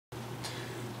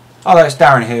Hello, it's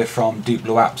Darren here from Deep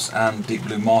Blue Apps and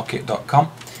deepbluemarket.com.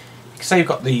 You can see you've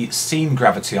got the scene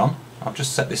gravity on. I've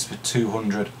just set this for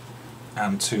 200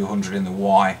 and 200 in the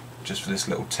Y just for this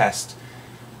little test.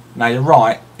 Now you're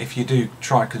right, if you do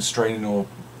try constraining or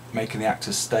making the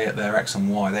actors stay at their X and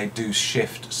Y, they do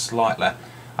shift slightly.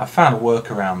 I've found a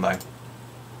workaround though.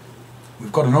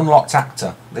 We've got an unlocked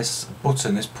actor. This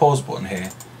button, this pause button here,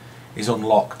 is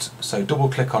unlocked, so double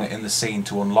click on it in the scene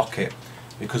to unlock it,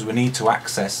 because we need to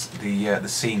access the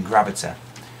scene gravity.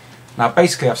 Now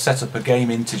basically I've set up a game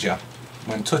integer.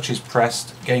 When touch is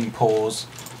pressed, game pause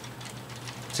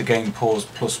to game pause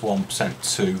plus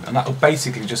 1% 2, and that will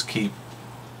basically just keep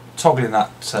toggling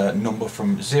that number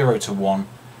from 0 to 1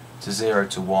 to 0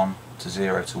 to 1 to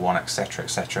 0 to 1, etc,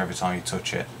 etc every time you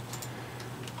touch it.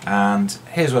 And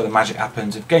here's where the magic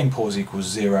happens. If game pause equals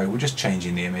 0, we're just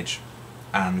changing the image.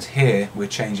 And here we're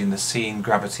changing the scene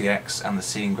gravity X and the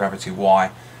scene gravity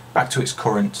Y back to its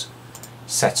current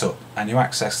setup, and you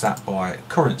access that by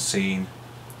current scene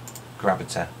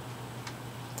gravity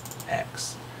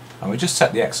X, and we just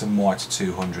set the X and Y to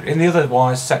 200. In the other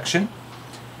Y section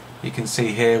you can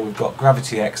see here we've got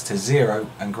gravity X to 0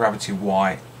 and gravity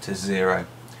Y to 0.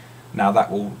 Now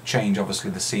that will change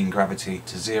obviously the scene gravity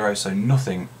to 0, so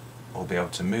nothing will be able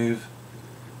to move,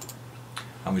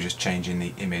 and we're just changing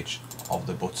the image of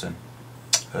the button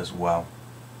as well.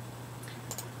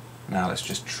 Now let's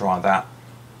just try that.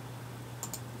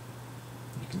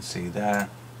 You can see there,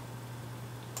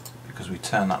 because we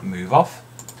turn that move off,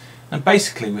 and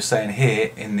basically we're saying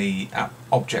here in the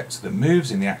object that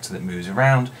moves, in the actor that moves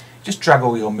around, just drag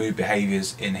all your move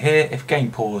behaviours in here. If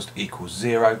game paused equals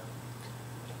 0,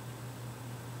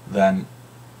 then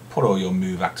put all your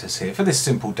move actors here. For this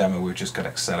simple demo we've just got to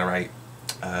accelerate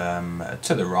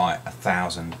to the right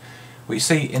 1000. But you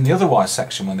see in the otherwise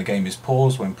section, when the game is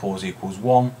paused, when pause equals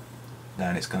 1,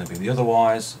 then it's going to be the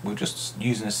otherwise. We're just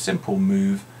using a simple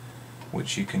move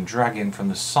which you can drag in from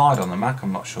the side on the Mac.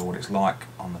 I'm not sure what it's like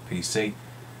on the PC,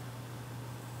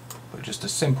 but just a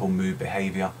simple move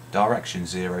behaviour, direction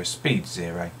 0, speed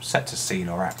 0, set to scene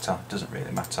or actor, doesn't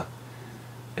really matter,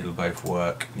 it'll both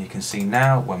work. And you can see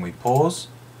now when we pause,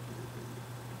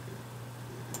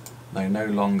 they no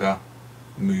longer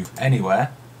move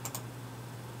anywhere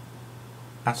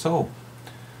at all.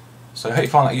 So I hope you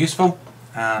find that useful,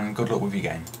 and good luck with your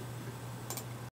game.